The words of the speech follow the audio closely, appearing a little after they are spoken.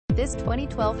This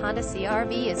 2012 Honda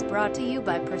CR-V is brought to you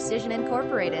by Precision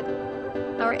Incorporated.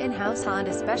 Our in-house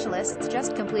Honda specialists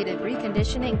just completed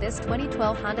reconditioning this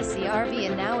 2012 Honda CR-V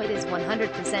and now it is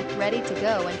 100% ready to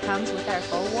go and comes with our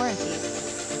full warranty.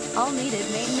 All needed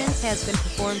maintenance has been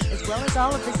performed, as well as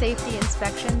all of the safety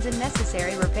inspections and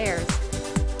necessary repairs.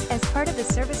 As part of the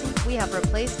service, we have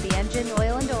replaced the engine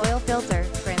oil and oil filter,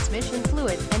 transmission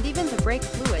fluid, and even the brake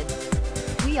fluid.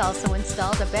 We also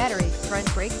installed a battery, front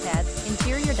brake pads,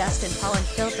 interior dust and pollen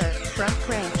filter, front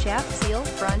crankshaft seal,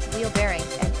 front wheel bearing,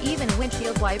 and even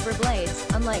windshield wiper blades.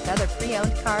 Unlike other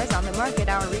pre-owned cars on the market,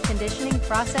 our reconditioning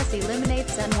process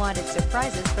eliminates unwanted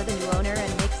surprises for the new owner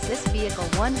and makes this vehicle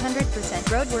 100%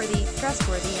 roadworthy,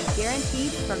 trustworthy, and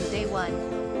guaranteed from day one.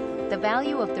 The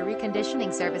value of the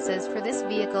reconditioning services for this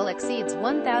vehicle exceeds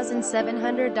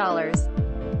 $1,700.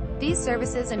 These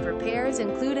services and repairs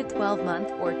include a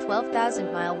 12-month or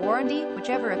 12,000-mile warranty,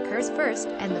 whichever occurs first,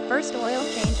 and the first oil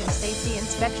change and safety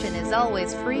inspection is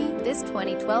always free. This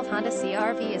 2012 Honda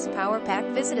CR-V is power-packed.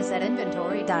 Visit us at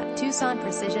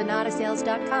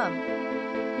inventory.tucsonprecisionautosales.com.